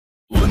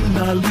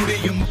உன்னால்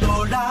முடியும்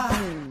தோழா.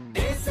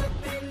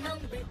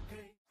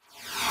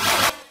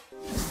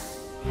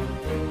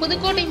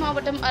 புதுக்கோட்டை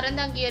மாவட்டம்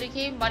அறந்தாங்கி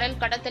அருகே மணல்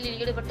கடத்தலில்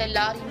ஈடுபட்ட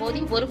லாரி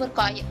மோதி ஒருவர்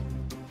காயம்.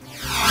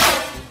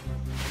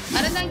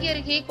 அறந்தாங்கி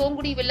அருகே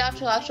கோங்குடி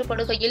வெள்ளாற்று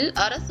ஆற்றுப்படுகையில்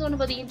அரசு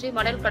அனுமதியின்றி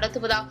மணல்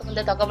கடத்துவதாக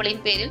வந்த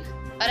தகவலின் பேரில்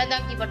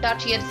அறந்தாங்கி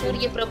வட்டாட்சியர்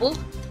சூரியபிரபு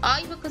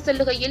ஆய்வுக்கு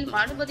செல்லுகையில்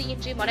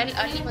அனுமதியின்றி மணல்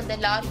அள்ளி வந்த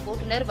லாரி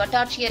ஓட்டுநர்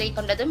வட்டாட்சியரை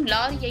கண்டதும்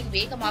லாரியை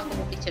வேகமாக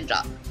ஓட்டிச்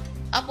சென்றார்.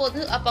 அப்போது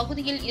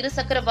அப்பகுதியில்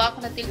இருசக்கர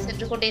வாகனத்தில்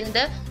சென்று கொண்டிருந்த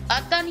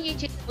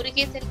அத்தானியைச் சேர்ந்த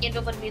முருகேசன்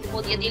என்பவர் மீது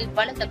மோதியதில்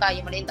பலத்த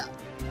காயமடைந்தார்.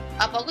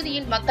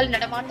 அப்பகுதியில் மக்கள்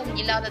நடமாட்டம்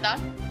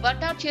இல்லாததால்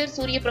வட்டாட்சியர்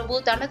சூரியபிரபு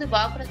தனது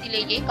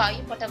வாகனத்திலேயே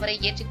காயப்பட்டவரை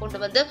ஏற்றிக் கொண்டு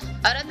வந்து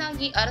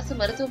அறந்தாங்கி அரசு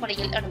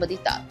மருத்துவமனையில்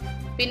அனுமதித்தார்.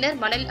 பின்னர்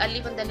மணல்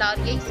அள்ளி வந்த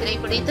லாரியை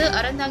சிறைப்பிடித்து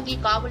அறந்தாங்கி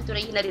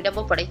காவல்துறையினரிடம்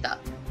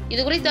ஒப்படைத்தார்.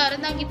 இதுகுறித்து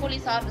அறந்தாங்கி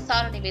போலீசார்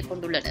விசாரணை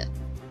மேற்கொண்டுள்ளனர்.